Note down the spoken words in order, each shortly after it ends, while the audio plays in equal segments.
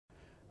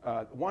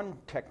One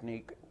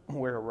technique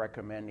we're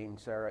recommending,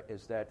 Sarah,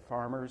 is that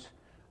farmers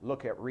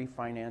look at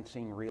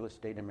refinancing real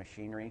estate and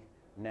machinery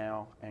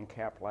now and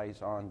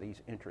capitalize on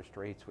these interest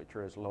rates, which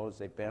are as low as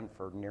they've been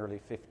for nearly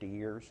 50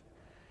 years,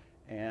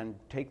 and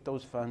take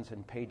those funds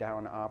and pay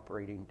down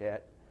operating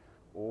debt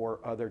or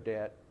other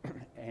debt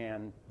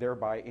and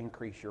thereby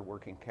increase your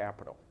working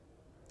capital.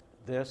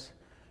 This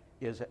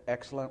is an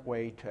excellent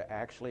way to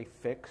actually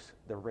fix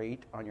the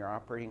rate on your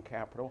operating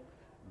capital,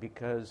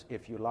 because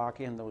if you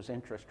lock in those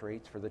interest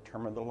rates for the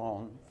term of the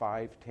loan,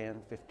 5,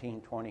 10,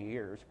 15, 20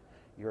 years,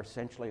 you're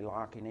essentially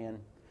locking in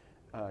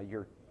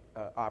your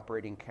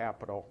operating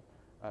capital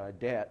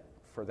debt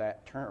for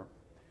that term.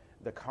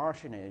 The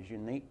caution is you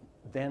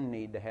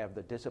need to have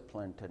the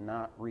discipline to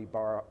not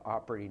reborrow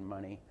operating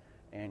money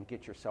and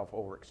get yourself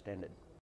overextended.